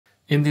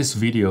In this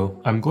video,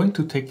 I'm going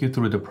to take you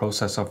through the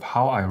process of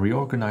how I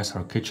reorganize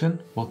our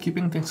kitchen while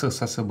keeping things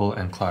accessible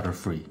and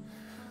clutter-free.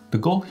 The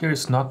goal here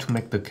is not to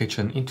make the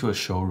kitchen into a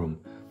showroom,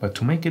 but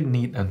to make it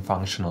neat and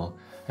functional,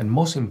 and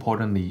most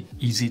importantly,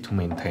 easy to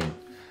maintain.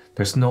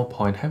 There's no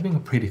point having a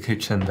pretty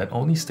kitchen that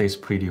only stays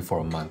pretty for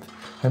a month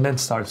and then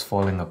starts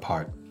falling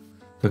apart.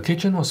 The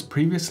kitchen was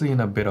previously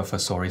in a bit of a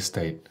sorry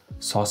state,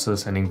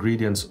 sauces and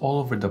ingredients all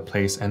over the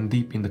place and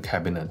deep in the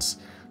cabinets,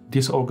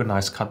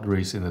 disorganized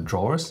cutleries in the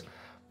drawers,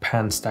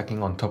 pans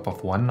stacking on top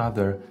of one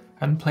another,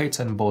 and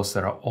plates and bowls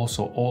that are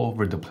also all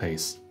over the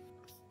place.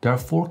 There are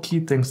 4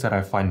 key things that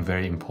I find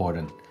very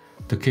important.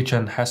 The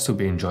kitchen has to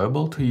be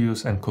enjoyable to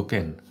use and cook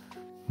in.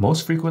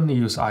 Most frequently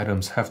used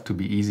items have to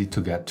be easy to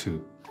get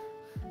to.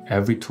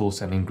 Every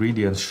tools and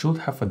ingredients should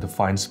have a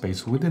defined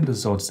space within the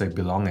zones they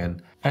belong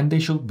in, and they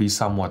should be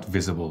somewhat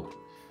visible.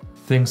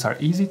 Things are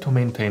easy to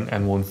maintain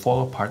and won't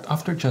fall apart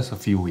after just a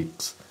few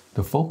weeks.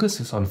 The focus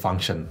is on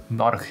function,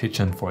 not a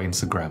kitchen for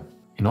Instagram.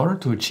 In order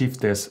to achieve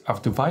this,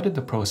 I've divided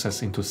the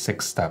process into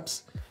 6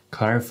 steps: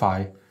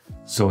 clarify,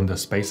 zone the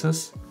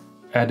spaces,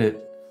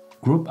 edit,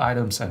 group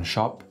items and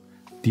shop,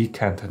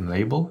 decant and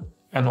label,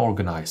 and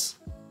organize.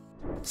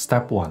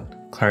 Step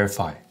 1.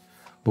 Clarify.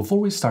 Before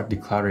we start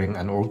decluttering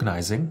and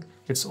organizing,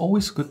 it's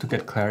always good to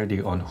get clarity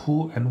on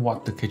who and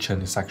what the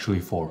kitchen is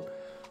actually for.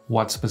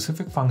 What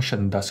specific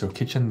function does your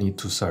kitchen need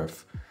to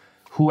serve?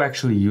 Who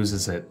actually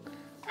uses it?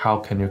 How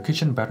can your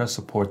kitchen better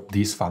support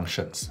these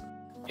functions?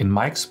 In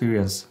my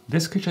experience,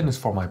 this kitchen is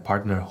for my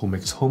partner who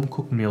makes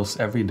home-cooked meals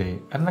every day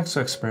and likes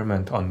to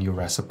experiment on new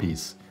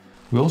recipes.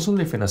 We also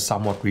live in a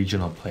somewhat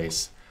regional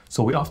place,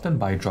 so we often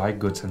buy dry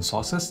goods and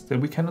sauces that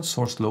we cannot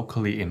source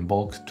locally in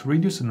bulk to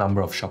reduce the number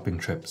of shopping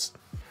trips.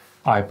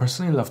 I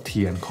personally love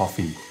tea and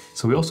coffee,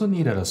 so we also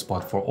needed a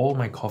spot for all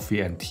my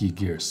coffee and tea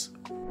gears.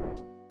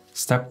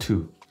 Step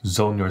 2.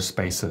 Zone your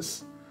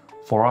spaces.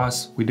 For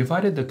us, we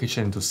divided the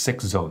kitchen into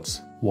 6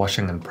 zones: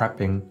 washing and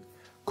prepping,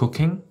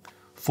 cooking,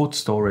 food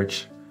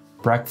storage,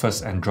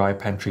 breakfast and dry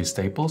pantry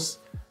staples,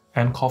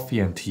 and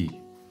coffee and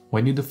tea.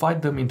 When you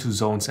divide them into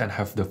zones and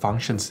have the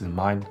functions in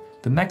mind,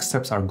 the next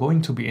steps are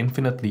going to be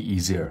infinitely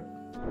easier.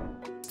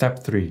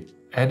 Step 3.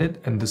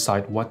 Edit and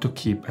decide what to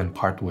keep and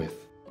part with.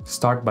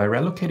 Start by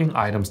relocating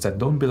items that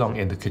don't belong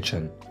in the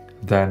kitchen.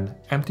 Then,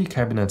 empty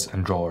cabinets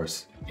and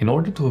drawers. In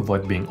order to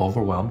avoid being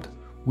overwhelmed,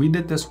 we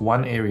did this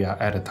one area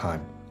at a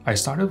time. I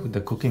started with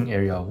the cooking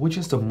area, which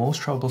is the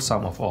most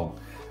troublesome of all,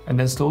 and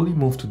then slowly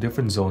moved to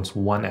different zones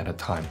one at a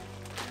time.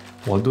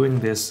 While doing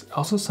this, I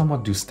also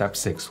somewhat do step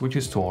 6, which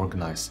is to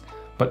organize,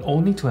 but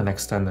only to an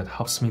extent that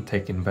helps me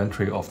take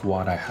inventory of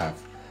what I have,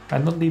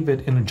 and not leave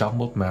it in a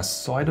jumbled mess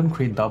so I don't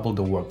create double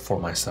the work for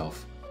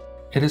myself.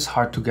 It is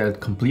hard to get it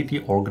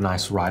completely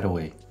organized right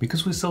away,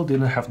 because we still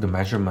didn't have the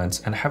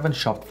measurements and haven't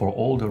shopped for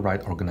all the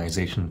right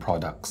organization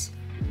products.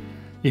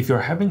 If you're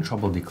having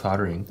trouble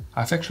decluttering,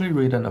 I've actually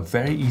written a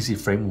very easy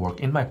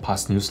framework in my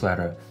past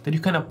newsletter that you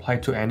can apply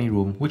to any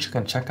room, which you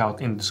can check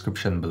out in the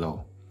description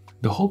below.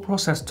 The whole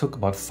process took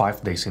about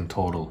 5 days in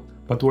total,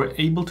 but we're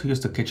able to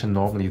use the kitchen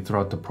normally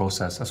throughout the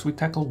process as we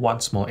tackle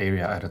one small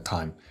area at a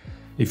time.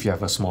 If you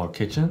have a smaller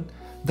kitchen,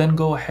 then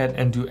go ahead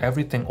and do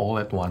everything all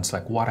at once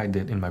like what I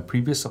did in my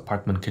previous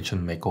apartment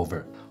kitchen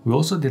makeover. We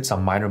also did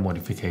some minor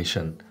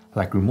modification,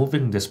 like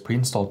removing these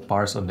pre-installed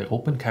bars on the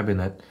open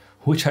cabinet,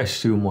 which I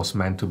assume was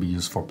meant to be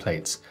used for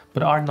plates,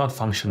 but are not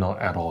functional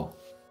at all.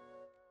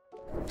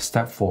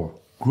 Step 4.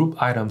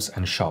 Group items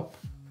and shop.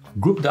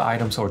 Group the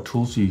items or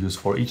tools you use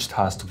for each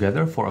task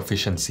together for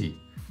efficiency.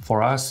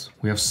 For us,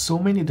 we have so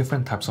many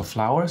different types of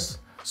flours,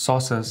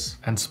 sauces,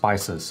 and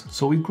spices,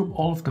 so we group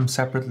all of them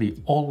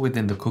separately, all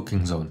within the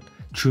cooking zone.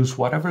 Choose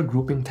whatever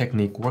grouping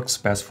technique works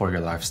best for your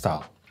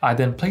lifestyle. I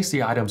then place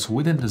the items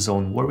within the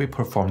zone where we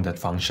perform that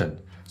function.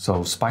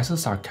 So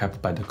spices are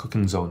kept by the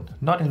cooking zone,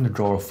 not in the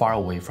drawer far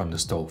away from the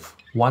stove.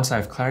 Once I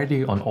have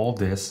clarity on all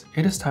this,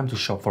 it is time to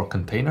shop for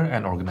container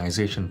and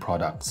organization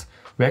products.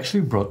 We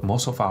actually brought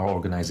most of our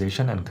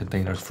organization and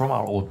containers from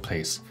our old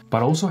place,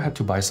 but also had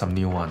to buy some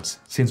new ones,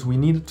 since we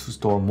needed to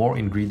store more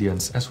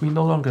ingredients as we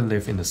no longer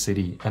live in the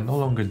city and no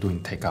longer doing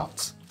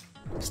takeouts.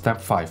 Step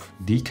 5.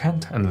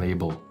 Decant and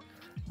label.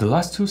 The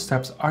last 2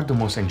 steps are the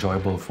most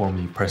enjoyable for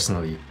me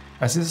personally,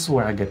 as this is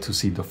where I get to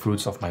see the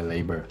fruits of my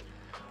labor.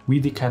 We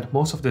decant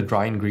most of the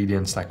dry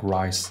ingredients like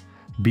rice,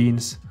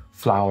 beans,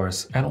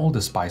 flours, and all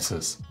the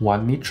spices.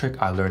 One neat trick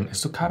I learned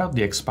is to cut out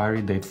the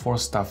expiry date for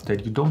stuff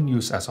that you don't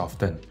use as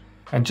often,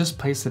 and just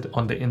place it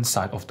on the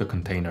inside of the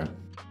container.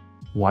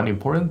 One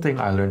important thing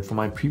I learned from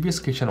my previous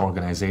kitchen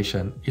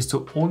organization is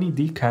to only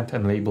decant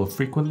and label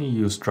frequently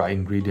used dry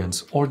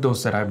ingredients or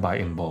those that I buy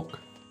in bulk.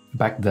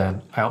 Back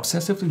then, I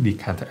obsessively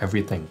decanted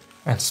everything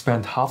and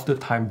spent half the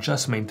time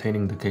just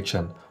maintaining the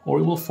kitchen, or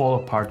it will fall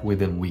apart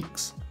within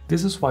weeks.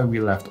 This is why we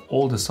left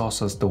all the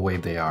sauces the way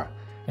they are,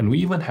 and we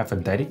even have a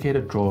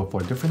dedicated drawer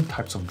for different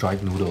types of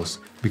dried noodles,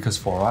 because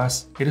for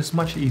us, it is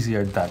much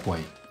easier that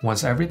way.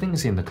 Once everything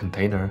is in the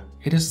container,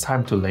 it is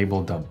time to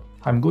label them.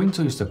 I'm going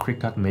to use the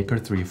Cricut Maker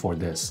 3 for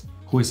this,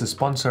 who is the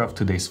sponsor of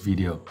today's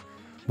video.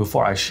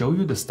 Before I show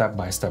you the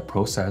step-by-step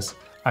process,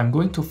 I'm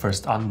going to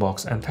first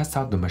unbox and test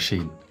out the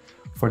machine.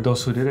 For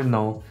those who didn't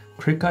know,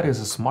 Cricut is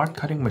a smart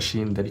cutting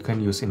machine that you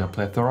can use in a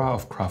plethora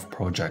of craft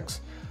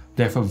projects.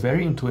 They have a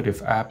very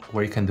intuitive app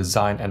where you can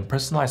design and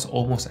personalize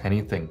almost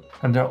anything,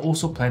 and there are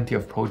also plenty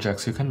of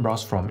projects you can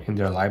browse from in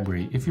their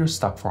library if you're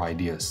stuck for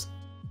ideas.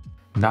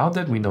 Now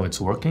that we know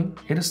it's working,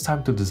 it is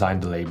time to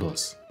design the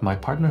labels. My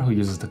partner, who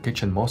uses the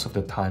kitchen most of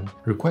the time,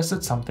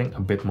 requested something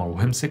a bit more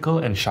whimsical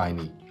and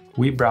shiny.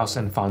 We browsed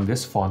and found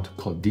this font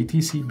called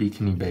DTC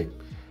Bikini Babe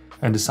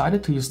and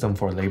decided to use them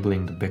for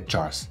labeling the big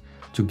jars,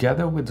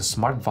 together with the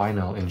smart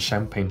vinyl in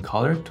champagne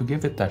color to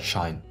give it that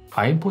shine.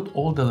 I input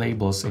all the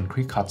labels in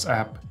Cricut's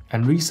app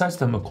and resize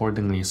them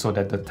accordingly so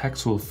that the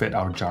text will fit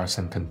our jars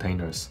and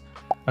containers.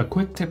 A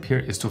quick tip here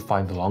is to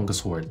find the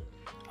longest word.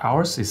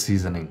 Ours is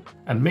seasoning,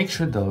 and make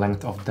sure the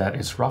length of that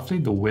is roughly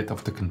the width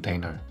of the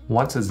container.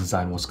 Once the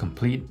design was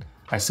complete,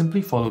 I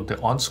simply followed the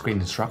on-screen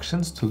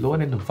instructions to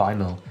load in the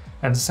vinyl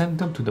and send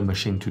them to the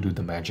machine to do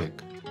the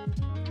magic.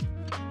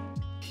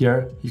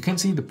 Here, you can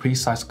see the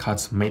precise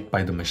cuts made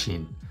by the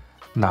machine.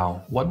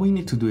 Now, what we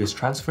need to do is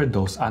transfer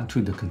those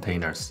onto the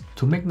containers.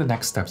 To make the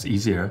next steps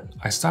easier,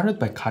 I started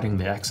by cutting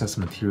the excess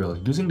material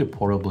using the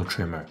portable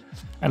trimmer,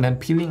 and then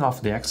peeling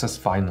off the excess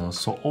vinyl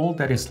so all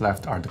that is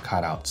left are the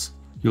cutouts.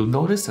 You'll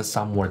notice that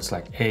some words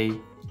like A,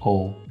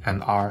 O,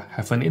 and R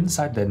have an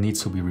inside that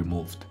needs to be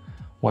removed.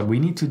 What we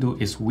need to do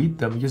is weed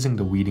them using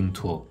the weeding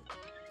tool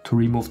to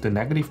remove the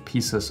negative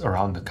pieces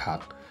around the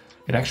cut.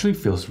 It actually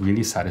feels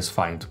really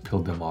satisfying to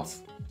peel them off.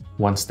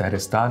 Once that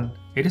is done,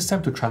 it is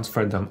time to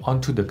transfer them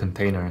onto the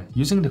container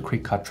using the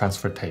Cricut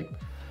transfer tape.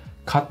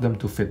 Cut them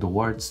to fit the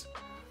words,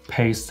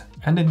 paste,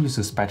 and then use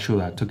a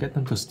spatula to get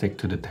them to stick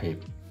to the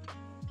tape.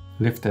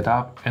 Lift it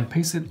up and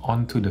paste it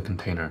onto the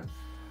container.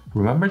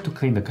 Remember to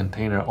clean the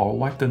container or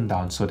wipe them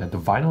down so that the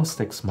vinyl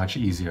sticks much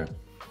easier.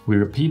 We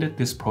repeated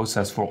this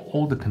process for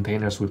all the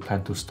containers we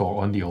plan to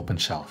store on the open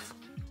shelf.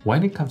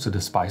 When it comes to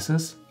the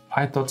spices,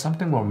 I thought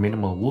something more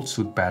minimal would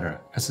suit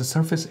better as the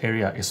surface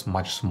area is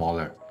much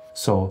smaller.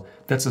 So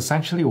that's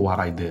essentially what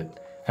I did,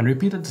 and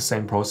repeated the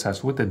same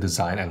process with the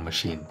design and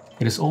machine.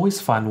 It is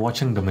always fun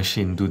watching the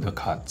machine do the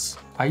cuts.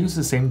 I use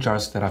the same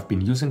jars that I've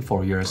been using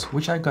for years,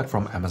 which I got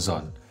from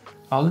Amazon.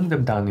 I'll link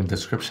them down in the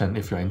description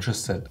if you're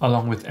interested,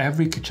 along with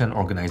every kitchen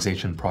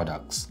organization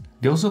products.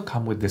 They also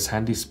come with this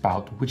handy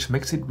spout which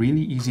makes it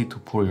really easy to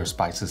pour your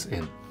spices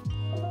in.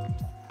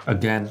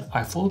 Again,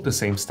 I followed the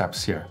same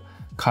steps here.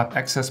 Cut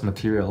excess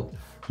material,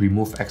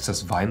 remove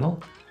excess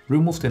vinyl,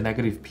 remove the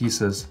negative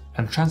pieces,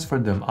 and transfer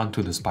them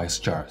onto the spice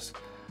jars.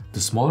 The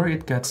smaller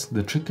it gets,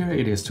 the trickier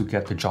it is to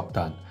get the job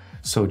done,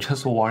 so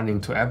just a warning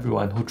to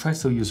everyone who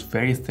tries to use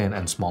very thin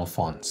and small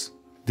fonts.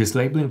 This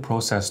labeling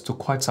process took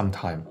quite some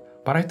time,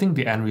 but I think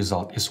the end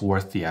result is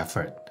worth the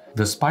effort.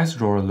 The spice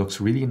drawer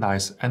looks really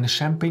nice, and the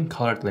champagne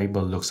colored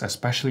label looks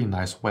especially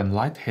nice when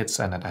light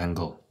hits at an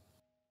angle.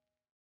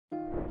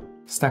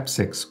 Step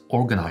 6.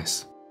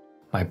 Organize.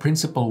 My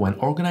principle when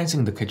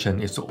organizing the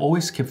kitchen is to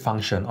always keep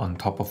function on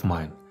top of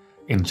mind.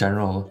 In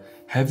general,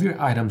 heavier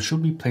items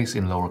should be placed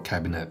in lower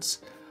cabinets.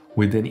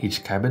 Within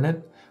each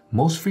cabinet,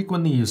 most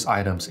frequently used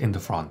items in the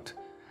front.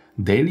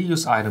 Daily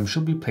use items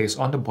should be placed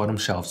on the bottom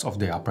shelves of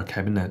the upper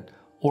cabinet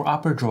or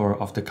upper drawer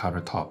of the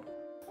countertop.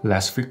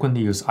 Less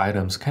frequently used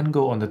items can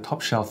go on the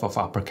top shelf of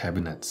upper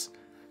cabinets.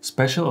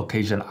 Special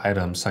occasion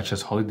items such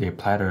as holiday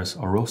platters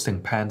or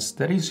roasting pans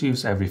that is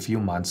used every few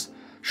months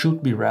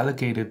should be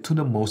relegated to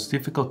the most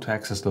difficult to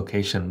access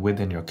location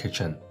within your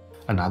kitchen.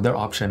 Another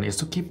option is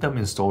to keep them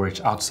in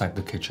storage outside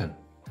the kitchen.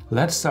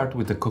 Let's start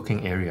with the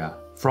cooking area,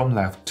 from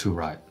left to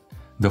right.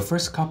 The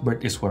first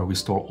cupboard is where we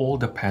store all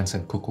the pans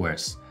and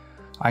cookwares.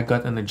 I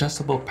got an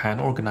adjustable pan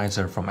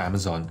organizer from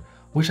Amazon,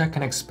 which I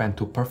can expand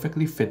to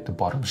perfectly fit the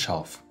bottom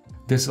shelf.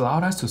 This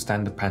allowed us to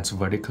stand the pans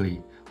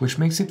vertically, which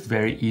makes it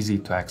very easy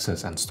to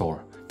access and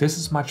store. This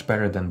is much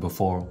better than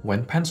before,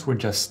 when pans were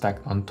just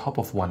stacked on top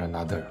of one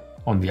another.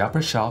 On the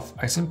upper shelf,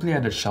 I simply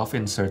added shelf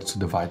inserts to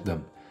divide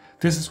them.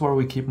 This is where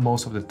we keep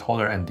most of the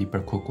taller and deeper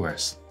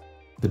cookwares.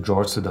 The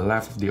drawers to the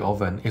left of the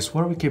oven is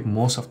where we keep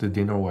most of the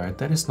dinnerware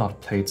that is not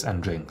plates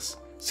and drinks.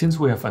 Since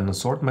we have an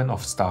assortment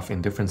of stuff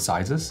in different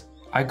sizes,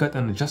 I got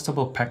an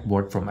adjustable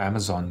pegboard from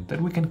Amazon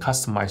that we can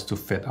customize to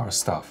fit our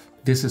stuff.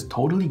 This is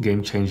totally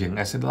game-changing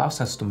as it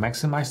allows us to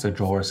maximize the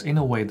drawers in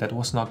a way that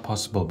was not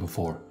possible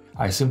before.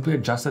 I simply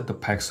adjusted the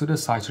pegs to the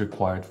size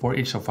required for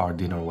each of our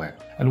dinnerware,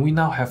 and we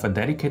now have a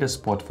dedicated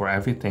spot for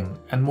everything,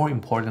 and more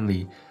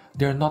importantly,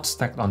 they are not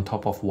stacked on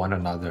top of one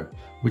another,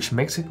 which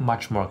makes it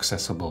much more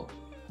accessible.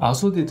 I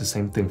also did the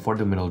same thing for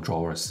the middle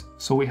drawers,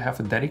 so we have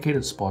a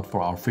dedicated spot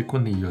for our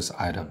frequently used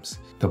items.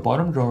 The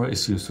bottom drawer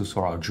is used to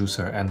store our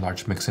juicer and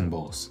large mixing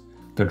bowls.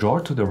 The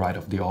drawer to the right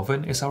of the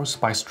oven is our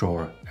spice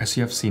drawer, as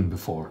you have seen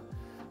before.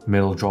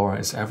 Middle drawer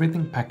is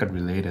everything packet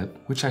related,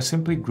 which I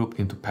simply grouped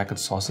into packet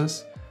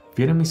sauces,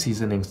 Vietnamese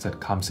seasonings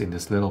that comes in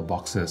these little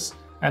boxes,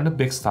 and the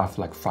big stuff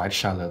like fried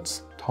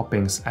shallots,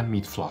 toppings, and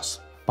meat floss.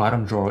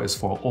 Bottom drawer is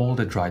for all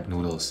the dried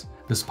noodles.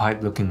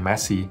 Despite looking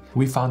messy,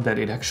 we found that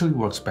it actually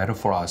works better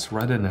for us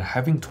rather than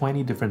having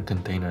 20 different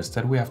containers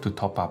that we have to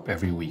top up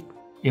every week.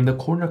 In the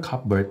corner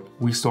cupboard,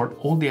 we stored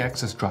all the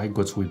excess dry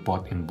goods we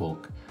bought in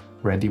bulk,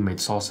 ready-made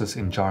sauces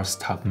in jars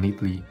tucked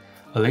neatly,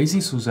 a lazy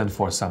Susan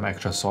for some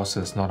extra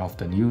sauces not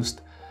often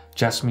used,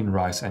 jasmine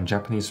rice and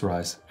Japanese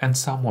rice, and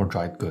some more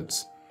dried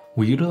goods.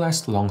 We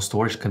utilized long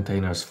storage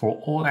containers for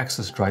all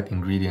excess dried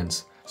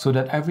ingredients so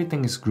that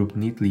everything is grouped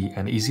neatly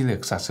and easily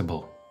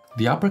accessible.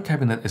 The upper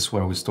cabinet is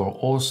where we store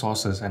all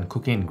sauces and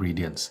cooking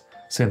ingredients,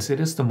 since it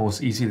is the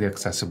most easily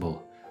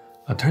accessible.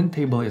 A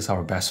turntable is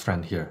our best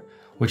friend here,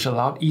 which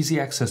allowed easy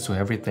access to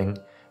everything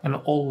and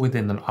all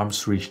within an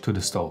arm's reach to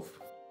the stove.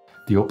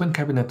 The open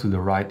cabinet to the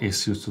right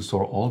is used to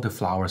store all the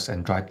flours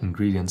and dried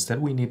ingredients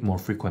that we need more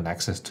frequent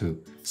access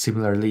to.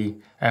 Similarly,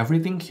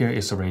 everything here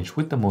is arranged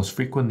with the most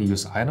frequently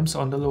used items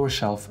on the lower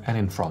shelf and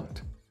in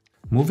front.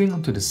 Moving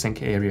on to the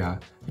sink area,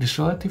 it is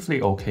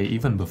relatively okay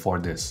even before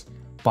this,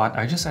 but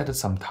I just added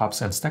some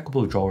tubs and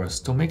stackable drawers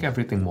to make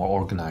everything more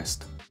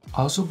organized.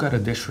 I also got a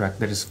dish rack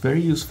that is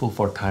very useful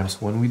for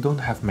times when we don't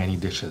have many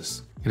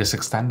dishes. It is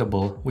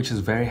extendable, which is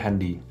very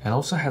handy, and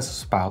also has a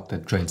spout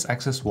that drains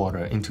excess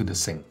water into the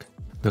sink.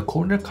 The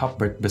corner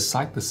cupboard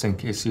beside the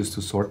sink is used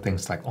to store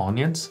things like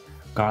onions,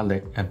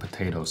 garlic, and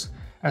potatoes,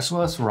 as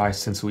well as rice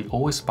since we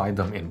always buy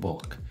them in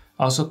bulk.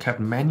 I also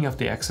kept many of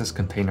the excess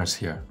containers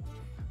here.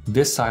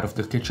 This side of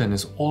the kitchen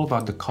is all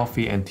about the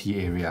coffee and tea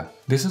area.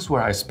 This is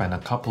where I spend a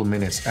couple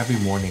minutes every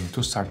morning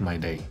to start my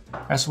day,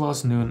 as well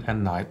as noon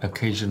and night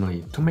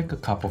occasionally to make a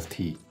cup of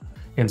tea.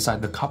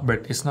 Inside the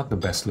cupboard is not the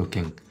best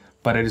looking,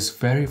 but it is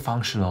very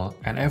functional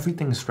and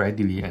everything is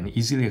readily and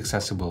easily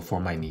accessible for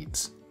my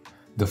needs.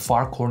 The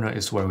far corner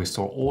is where we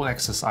store all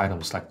excess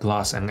items like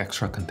glass and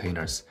extra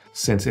containers,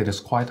 since it is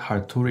quite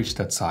hard to reach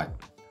that side.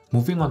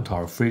 Moving on to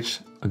our fridge,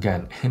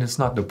 again, it is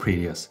not the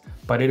prettiest,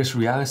 but it is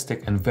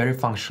realistic and very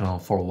functional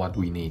for what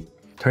we need.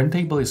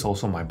 Turntable is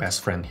also my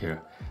best friend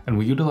here, and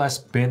we utilize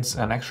bins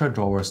and extra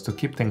drawers to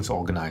keep things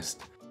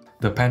organized.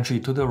 The pantry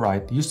to the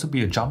right used to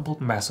be a jumbled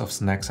mess of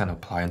snacks and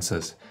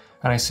appliances,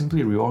 and I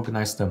simply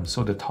reorganized them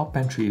so the top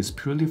pantry is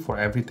purely for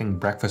everything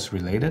breakfast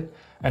related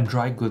and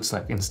dry goods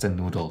like instant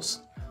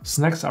noodles.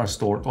 Snacks are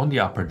stored on the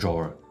upper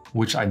drawer,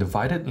 which I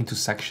divided into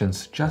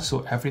sections just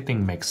so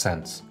everything makes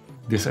sense.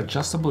 This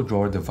adjustable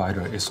drawer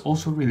divider is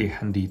also really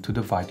handy to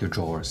divide your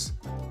drawers.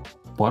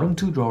 Bottom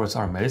two drawers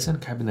are medicine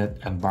cabinet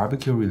and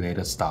barbecue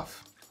related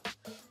stuff.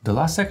 The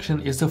last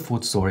section is the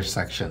food storage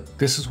section.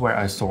 This is where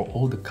I store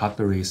all the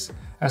cutleries,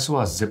 as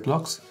well as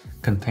ziplocs,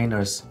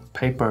 containers,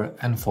 paper,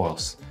 and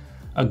foils.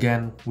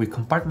 Again, we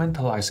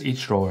compartmentalize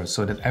each drawer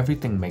so that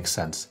everything makes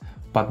sense,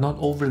 but not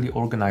overly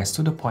organized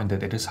to the point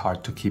that it is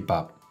hard to keep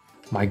up.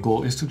 My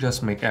goal is to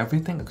just make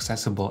everything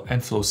accessible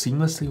and flow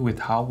seamlessly with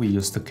how we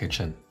use the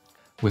kitchen.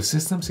 With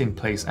systems in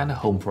place and a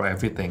home for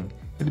everything,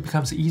 it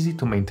becomes easy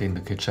to maintain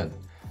the kitchen,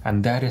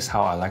 and that is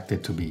how I liked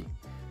it to be.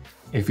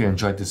 If you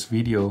enjoyed this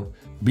video,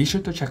 be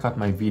sure to check out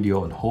my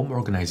video on home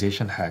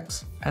organization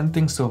hacks and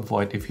things to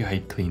avoid if you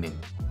hate cleaning.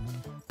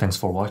 Thanks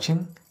for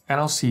watching, and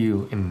I'll see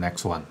you in the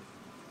next one.